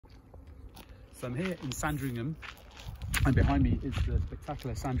So I'm here in Sandringham, and behind me is the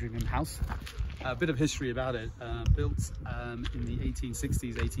spectacular Sandringham house. A bit of history about it, built in the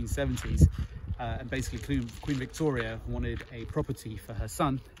 1860s, 1870s, and basically Queen Victoria wanted a property for her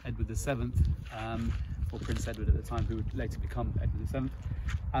son, Edward VII, or Prince Edward at the time, who would later become Edward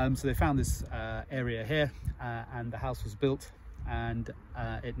VII. So they found this area here, and the house was built, and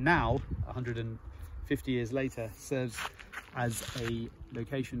it now, 150 years later, serves as a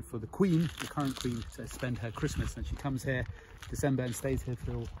location for the Queen, the current Queen, to spend her Christmas. And she comes here December and stays here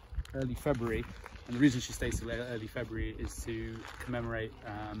till early February. And the reason she stays till early February is to commemorate,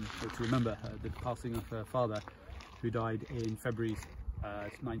 or to remember the passing of her father, who died in February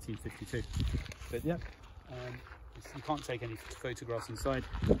 1952. But yeah, you can't take any photographs inside.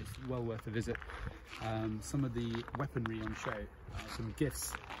 It's well worth a visit. Some of the weaponry on show, some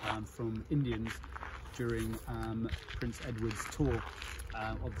gifts from Indians during Prince Edward's tour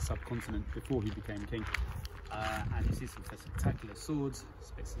of the subcontinent before he became king. And you see some spectacular swords,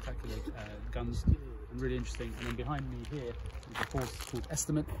 spectacular guns, and really interesting. And then behind me here is a horse called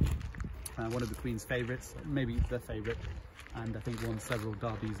Estimate, one of the Queen's favourites, maybe the favourite, and I think won several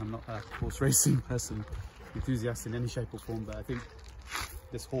derbies. I'm not a horse racing person, enthusiast in any shape or form, but I think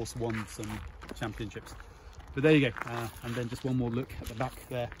this horse won some championships. But there you go. And then just one more look at the back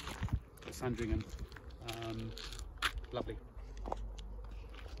there at Sandringham. Lovely.